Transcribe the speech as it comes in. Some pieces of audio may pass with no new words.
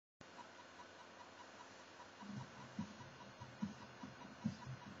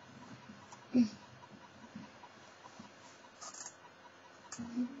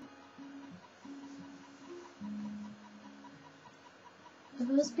I've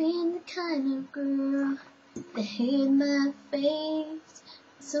always been the kind of girl that hid my face,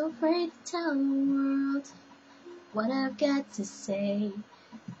 so afraid to tell the world what I've got to say.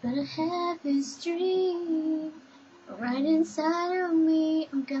 But I have this dream right inside of me,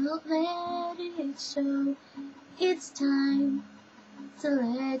 I'm gonna let it show. It's time to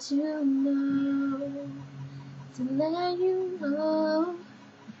let you know, to let you know.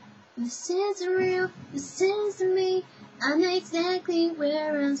 This is real, this is me. I'm exactly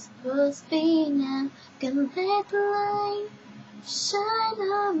where I'm supposed to be now. Gonna let the light shine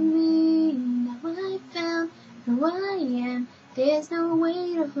on me. Now I found who I am. There's no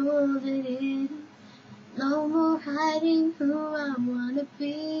way to hold it in. No more hiding who I wanna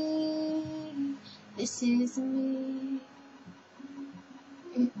be. This is me.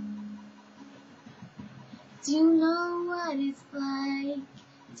 Do you know what it's like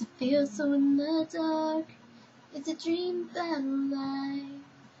to feel so in the dark? It's a dream about a life.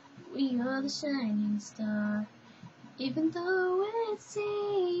 We are the shining star. Even though it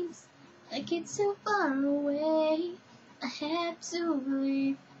seems like it's too far away, I have to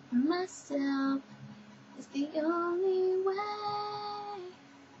believe in myself. It's the only way.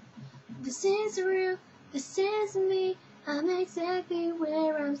 This is real, this is me. I'm exactly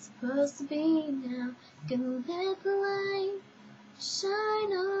where I'm supposed to be now. Gonna let the light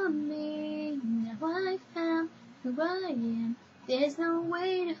shine on me. Now I found who I am. There's no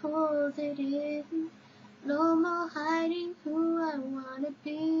way to hold it in. No more hiding who I wanna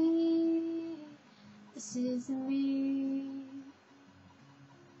be. This is me.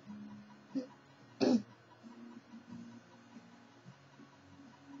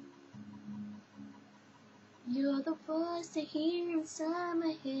 You're the voice I hear inside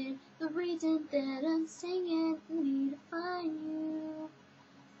my head, the reason that I'm singing. I need to find you,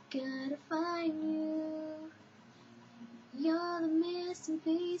 gotta find you. You're the missing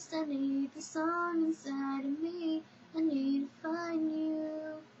piece, I need the song inside of me. I need to find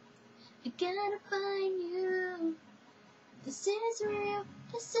you, I gotta find you. This is real,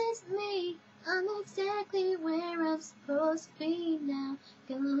 this is me. I'm exactly where I'm supposed to be now.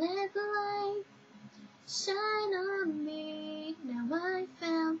 Gonna let the light shine on me. Now I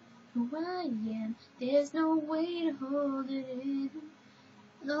found who I am. There's no way to hold it in.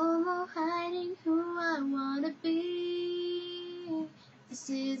 No more hiding who I wanna be. This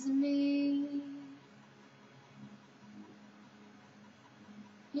is me.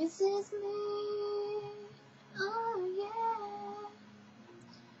 This is me. Oh yeah.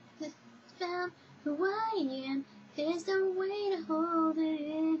 Found who I am. There's no way to hold it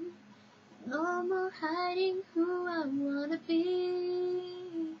in. No more hiding who I wanna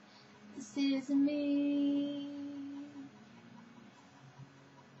be. This is me.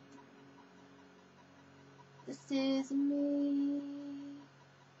 This is me.